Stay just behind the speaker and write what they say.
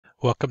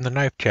Welcome to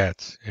Knife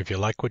Chats. If you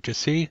like what you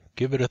see,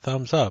 give it a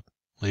thumbs up,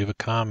 leave a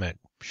comment,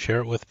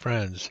 share it with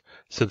friends,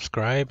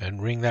 subscribe,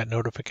 and ring that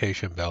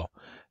notification bell.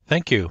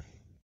 Thank you.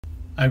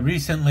 I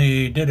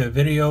recently did a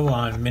video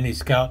on mini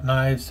scout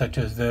knives such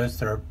as this.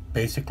 They're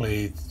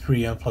basically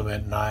 3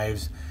 implement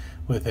knives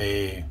with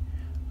a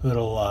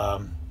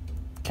little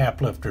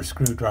cap lifter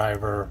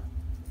screwdriver,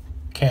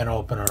 can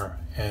opener,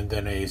 and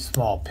then a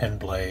small pin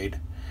blade.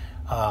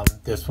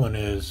 This one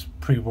is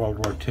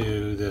pre-World War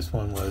II. This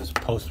one was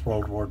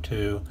post-World War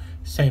II.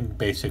 Same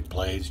basic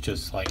blades,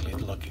 just slightly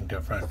looking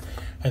different.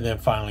 And then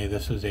finally,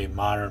 this is a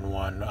modern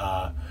one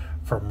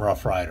from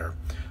Rough Rider.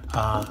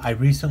 I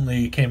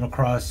recently came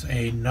across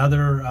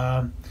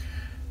another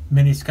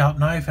mini scout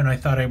knife, and I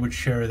thought I would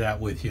share that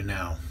with you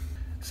now.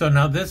 So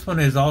now this one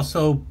is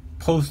also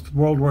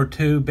post-World War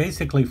II,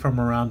 basically from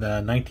around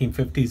the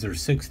 1950s or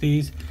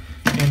 60s.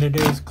 And it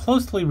is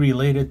closely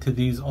related to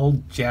these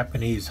old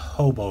Japanese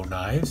hobo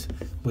knives,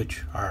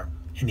 which are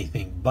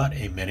anything but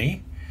a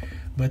mini.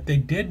 But they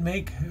did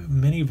make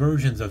many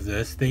versions of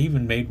this. They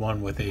even made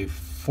one with a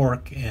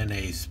fork and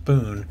a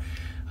spoon.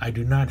 I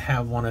do not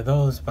have one of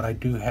those, but I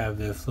do have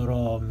this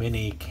little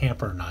mini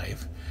camper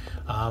knife.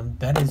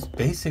 That is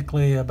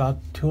basically about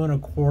 2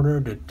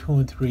 1/4 to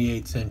 2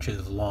 3/8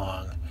 inches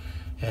long.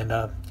 And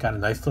got a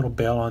nice little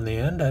bail on the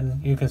end,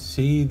 and you can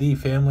see the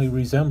family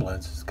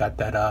resemblance. It's got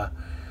that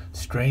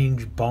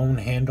strange bone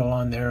handle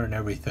on there and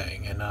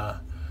everything, and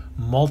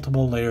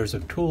multiple layers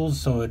of tools,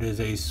 so it is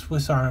a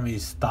Swiss Army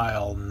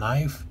style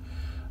knife.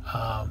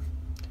 Well,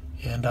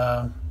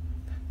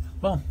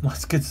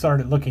 let's get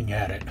started looking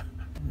at it.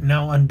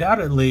 Now,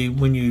 undoubtedly,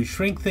 when you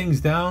shrink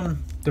things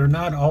down, they're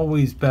not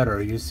always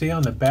better. You see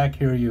on the back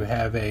here you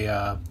have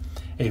a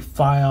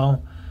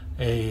file,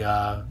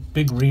 a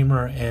big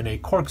reamer, and a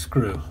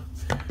corkscrew.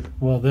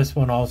 Well, this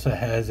one also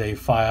has a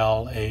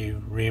file, a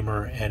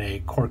reamer, and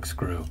a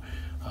corkscrew.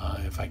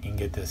 If I can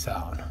get this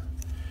out.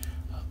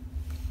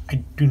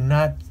 I do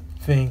not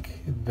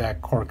think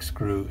that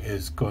corkscrew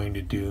is going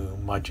to do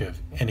much of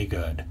any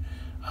good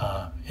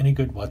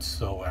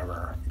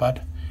whatsoever,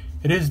 but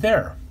it is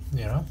there,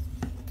 you know.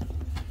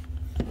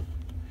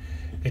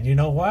 And you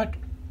know what?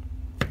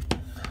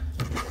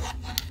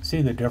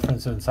 See the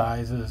difference in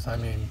sizes? I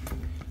mean,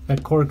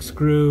 that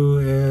corkscrew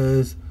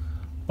is,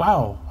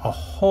 wow, a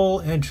whole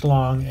inch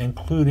long,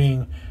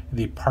 including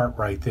the part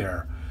right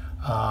there.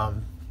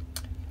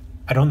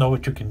 I don't know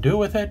what you can do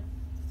with it,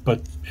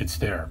 but it's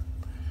there.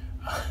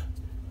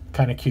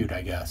 Kind of cute,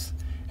 I guess.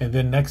 And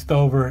then next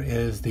over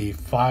is the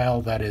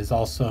file that is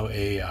also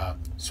a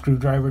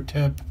screwdriver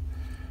tip,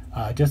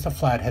 just a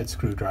flathead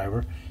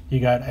screwdriver.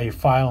 You got a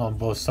file on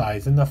both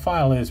sides, and the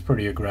file is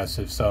pretty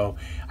aggressive, so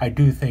I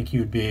do think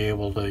you'd be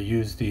able to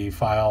use the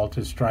file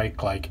to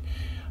strike like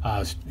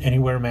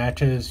anywhere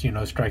matches, you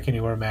know, strike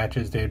anywhere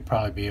matches. They'd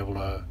probably be able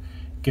to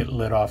get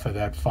lit off of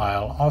that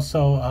file.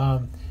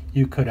 Also,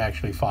 you could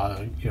actually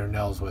file your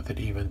nails with it,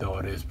 even though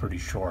it is pretty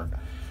short.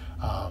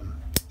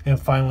 And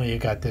finally, you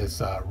got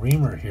this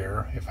reamer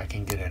here, if I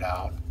can get it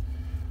out,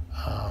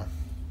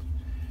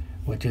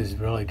 which is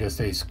really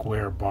just a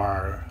square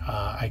bar.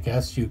 I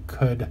guess you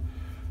could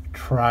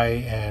try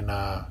and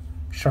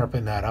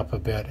sharpen that up a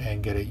bit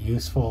and get it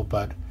useful,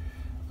 but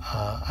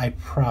I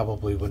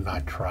probably would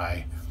not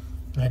try.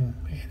 And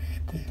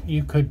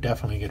you could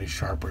definitely get it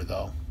sharper,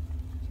 though.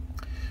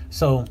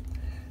 So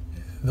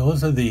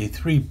those are the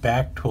 3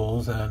 back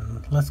tools,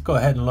 and let's go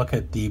ahead and look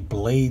at the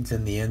blades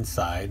in the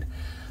inside.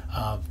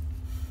 So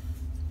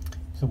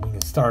we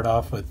can start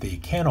off with the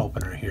can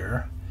opener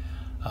here.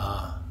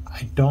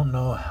 I don't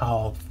know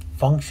how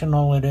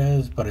functional it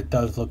is, but it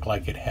does look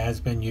like it has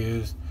been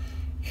used.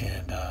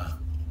 And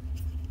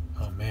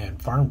oh man,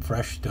 farm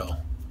fresh still.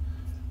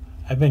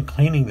 I've been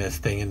cleaning this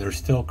thing and there's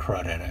still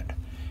crud in it.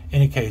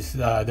 In any case,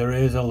 there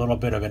is a little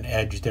bit of an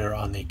edge there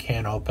on the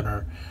can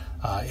opener.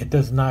 It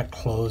does not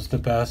close the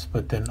best,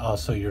 but then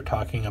also you're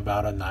talking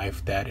about a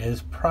knife that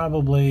is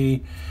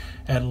probably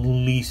at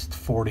least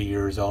 40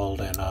 years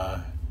old and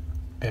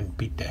been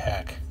beat to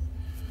heck.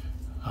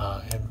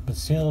 But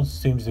still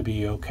seems to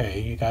be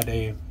okay. You got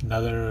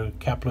another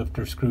cap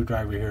lifter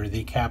screwdriver here.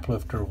 The cap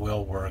lifter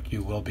will work.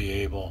 You will be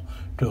able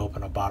to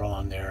open a bottle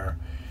on there.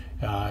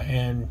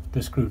 And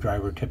the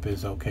screwdriver tip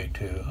is okay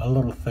too. A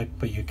little thick,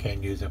 but you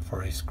can use it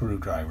for a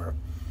screwdriver.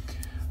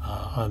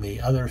 On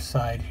the other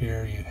side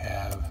here, you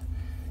have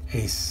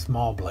a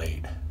small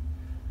blade,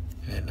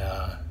 and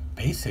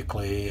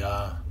basically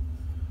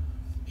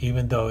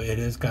even though it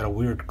has got a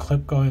weird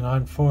clip going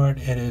on for it,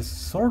 it is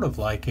sort of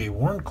like a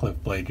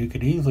Wharncliffe blade. You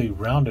could easily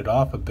round it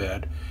off a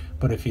bit,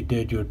 but if you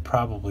did, you would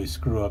probably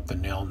screw up the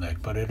nail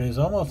nick. But it is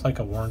almost like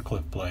a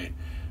Wharncliffe blade.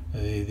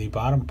 The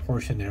bottom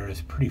portion there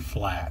is pretty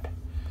flat.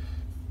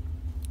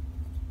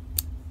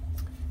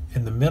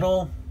 In the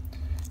middle,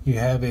 you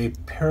have a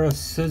pair of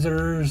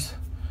scissors.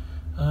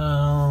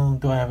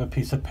 Do I have a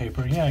piece of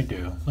paper? Yeah, I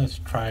do. Let's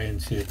try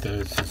and see if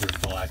the scissors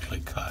will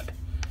actually cut.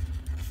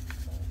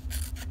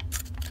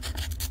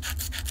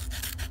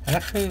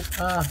 Actually,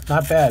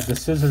 not bad. The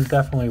scissors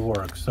definitely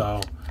work.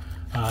 So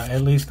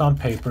at least on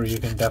paper, you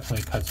can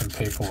definitely cut some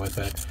paper with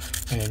it.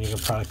 and you can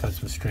probably cut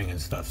some string and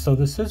stuff. So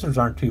the scissors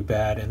aren't too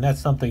bad, and that's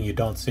something you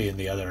don't see in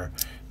the other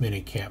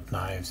mini camp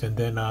knives. And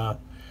then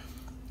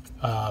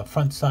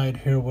front side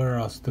here, where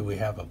else do we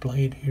have a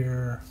blade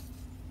here?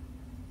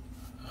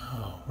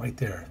 Oh, right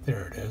there.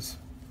 There it is.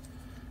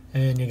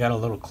 And you got a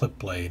little clip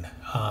blade.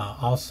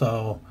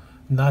 Also,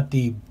 not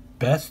the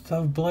best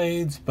of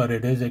blades, but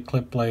it is a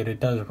clip blade. It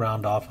does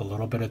round off a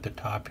little bit at the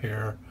top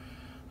here.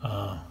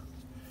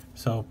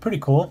 So pretty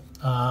cool.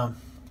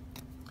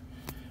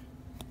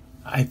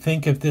 I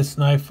think if this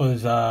knife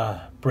was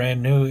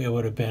brand new, it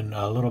would have been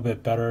a little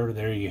bit better.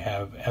 There you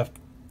have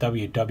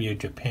FWW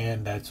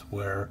Japan. That's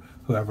where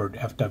whoever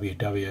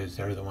FWW is,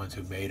 they're the ones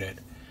who made it.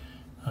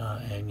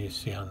 And you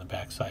see on the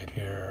back side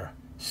here,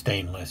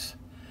 stainless.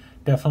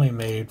 Definitely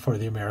made for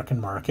the American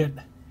market.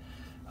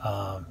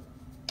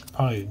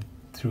 Probably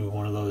through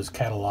one of those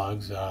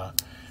catalogs,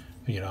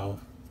 you know,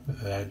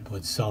 that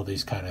would sell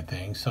these kind of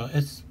things. So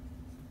it's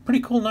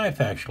pretty cool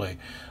knife, actually,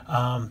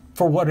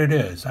 for what it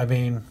is. I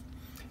mean,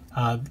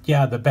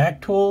 yeah, the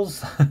back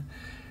tools,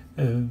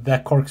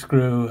 that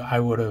corkscrew, I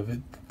would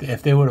have,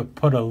 if they would have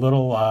put a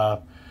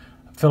little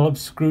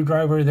Phillips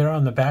screwdriver there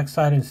on the back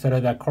side instead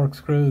of that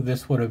corkscrew,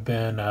 this would have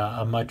been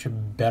a much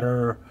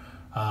better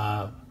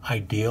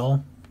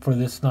ideal for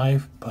this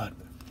knife. But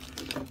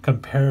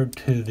compared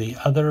to the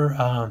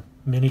other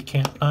mini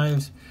camp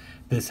knives,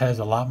 this has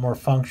a lot more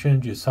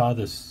functions. You saw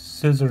the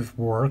scissors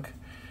work.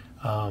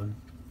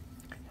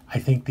 I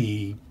think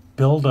the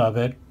build of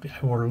it,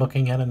 we're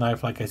looking at a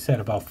knife, like I said,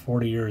 about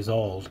 40 years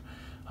old.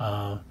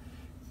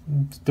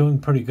 It's doing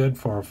pretty good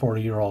for a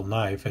 40-year-old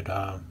knife.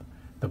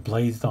 The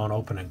blades don't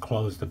open and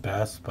close the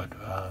best, but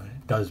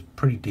it does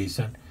pretty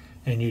decent.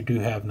 And you do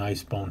have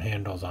nice bone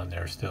handles on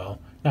there still.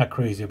 Not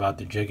crazy about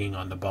the jigging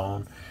on the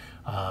bone,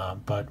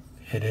 but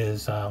it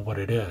is what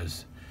it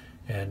is.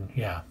 And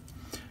yeah,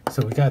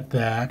 so we got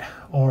that.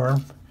 Or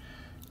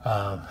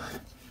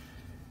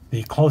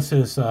the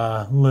closest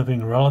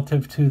living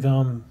relative to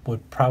them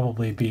would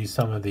probably be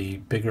some of the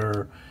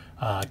bigger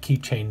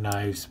keychain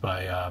knives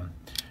by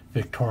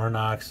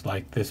Victorinox.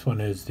 Like this one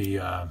is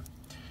the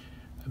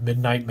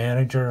Midnight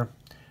Manager.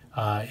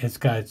 It's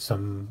got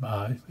some,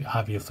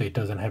 obviously it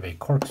doesn't have a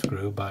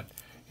corkscrew, but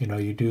you know,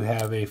 you do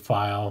have a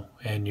file,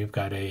 and you've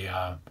got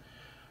a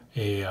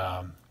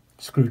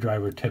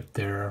screwdriver tip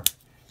there.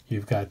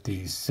 You've got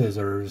these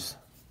scissors.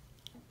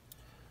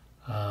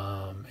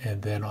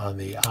 And then on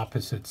the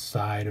opposite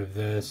side of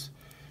this,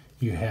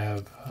 you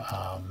have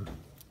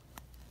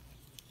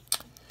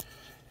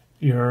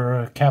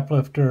your cap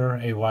lifter,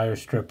 a wire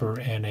stripper,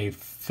 and a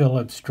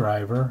Phillips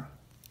driver,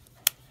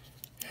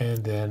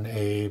 and then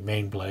a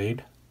main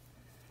blade.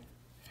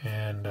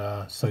 And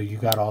so you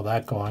got all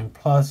that going.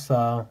 Plus,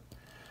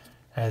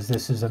 as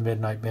this is a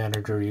Midnight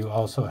Manager, you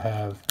also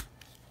have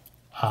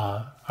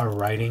a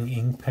writing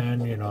ink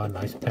pen, you know, a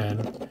nice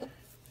pen,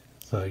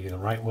 so you can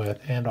write with,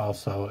 and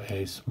also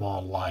a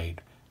small light.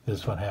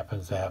 This one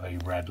happens to have a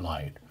red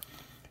light.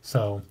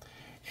 So,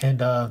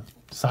 and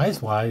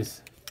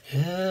size-wise,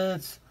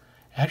 it's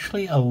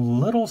actually a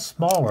little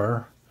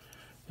smaller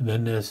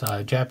than this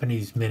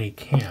Japanese Mini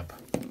Camp.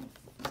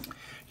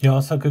 You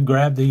also could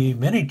grab the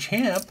Mini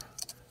Champ,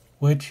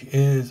 which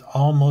is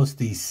almost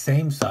the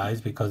same size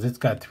because it's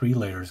got 3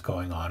 layers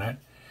going on it.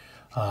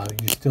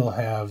 You still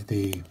have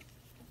the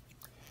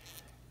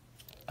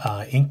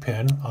ink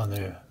pen on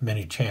the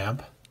Mini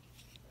Champ,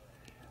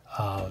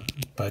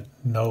 but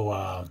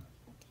no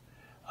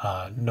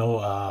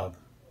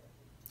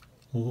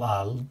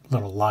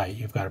little light.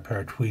 You've got a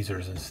pair of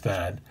tweezers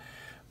instead.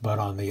 But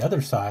on the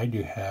other side,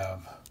 you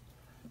have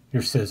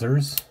your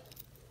scissors,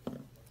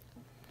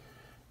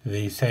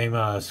 the same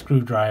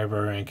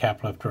screwdriver and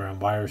cap lifter and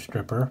wire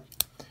stripper,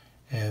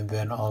 and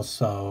then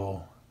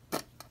also,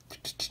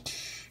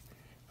 if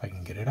I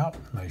can get it out,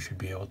 I should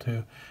be able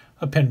to,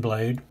 a pin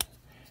blade.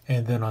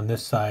 And then on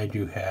this side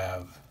you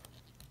have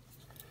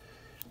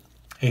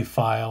a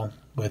file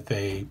with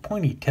a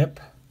pointy tip.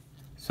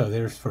 So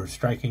there's for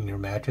striking your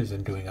matches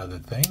and doing other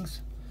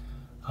things.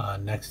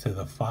 Next to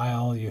the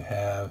file you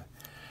have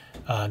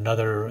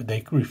another,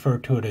 they refer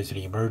to it as an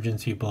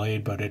emergency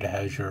blade, but it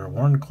has your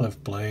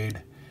Wharncliffe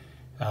blade.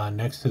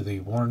 Next to the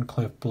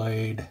Wharncliffe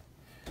blade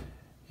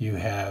you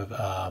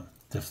have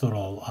this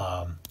little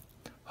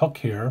hook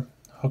here,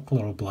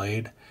 little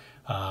blade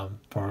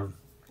for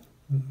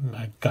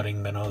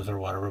cutting minnows or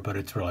whatever, but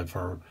it's really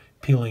for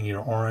peeling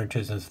your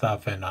oranges and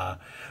stuff, and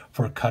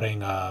for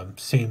cutting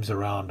seams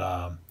around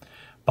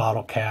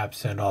bottle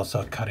caps, and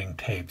also cutting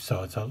tape.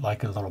 So it's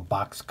like a little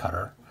box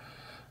cutter.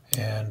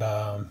 And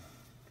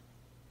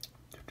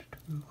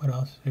what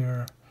else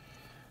here?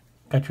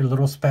 Got your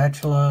little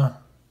spatula,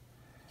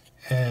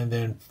 and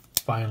then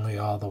finally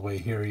all the way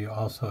here you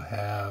also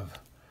have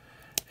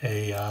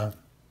a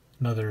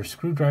another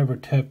screwdriver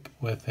tip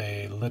with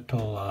a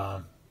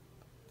little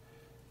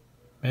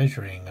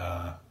measuring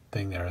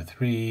thing there,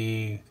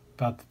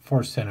 about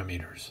 4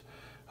 centimeters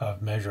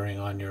of measuring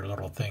on your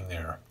little thing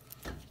there.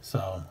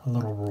 So a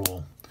little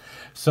rule.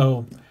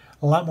 So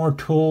a lot more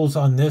tools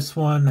on this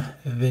one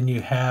than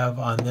you have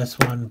on this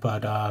one,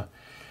 but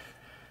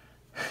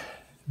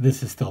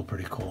this is still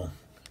pretty cool.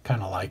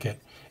 Kind of like it.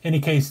 In any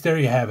case, there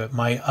you have it.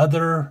 My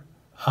other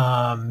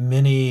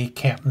mini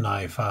camp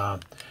knife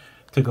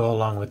to go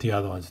along with the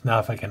other ones. Now,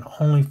 if I can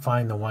only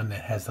find the one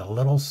that has the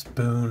little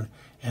spoon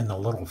and the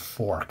little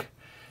fork.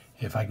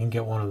 If I can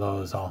get one of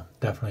those, I'll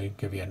definitely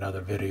give you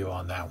another video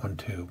on that one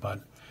too. But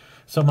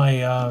so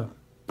my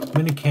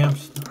mini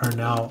camps are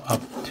now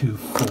up to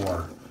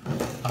 4.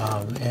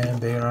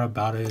 And they are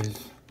about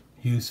as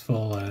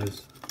useful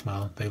as,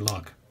 well, they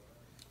look.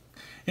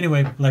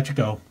 Anyway, let you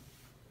go.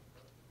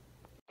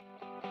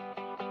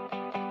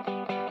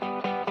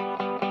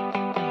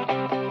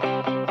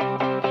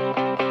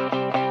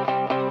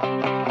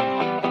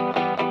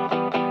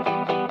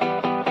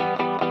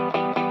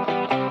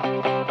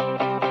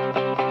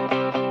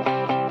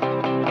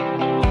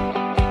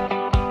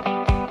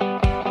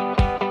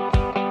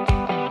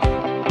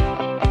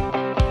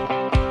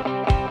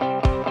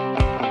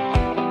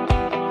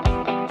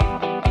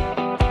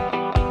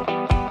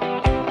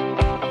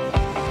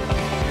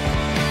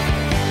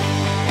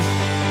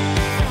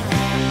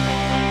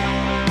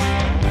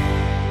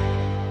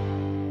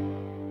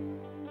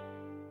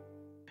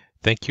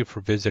 Thank you for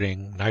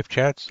visiting Knife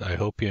Chats. I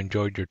hope you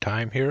enjoyed your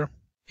time here.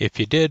 If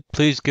you did,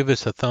 please give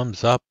us a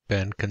thumbs up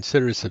and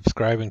consider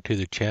subscribing to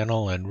the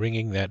channel and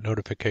ringing that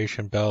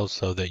notification bell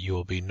so that you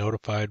will be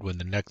notified when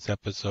the next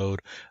episode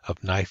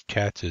of Knife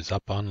Chats is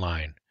up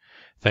online.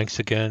 Thanks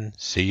again.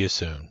 See you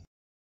soon.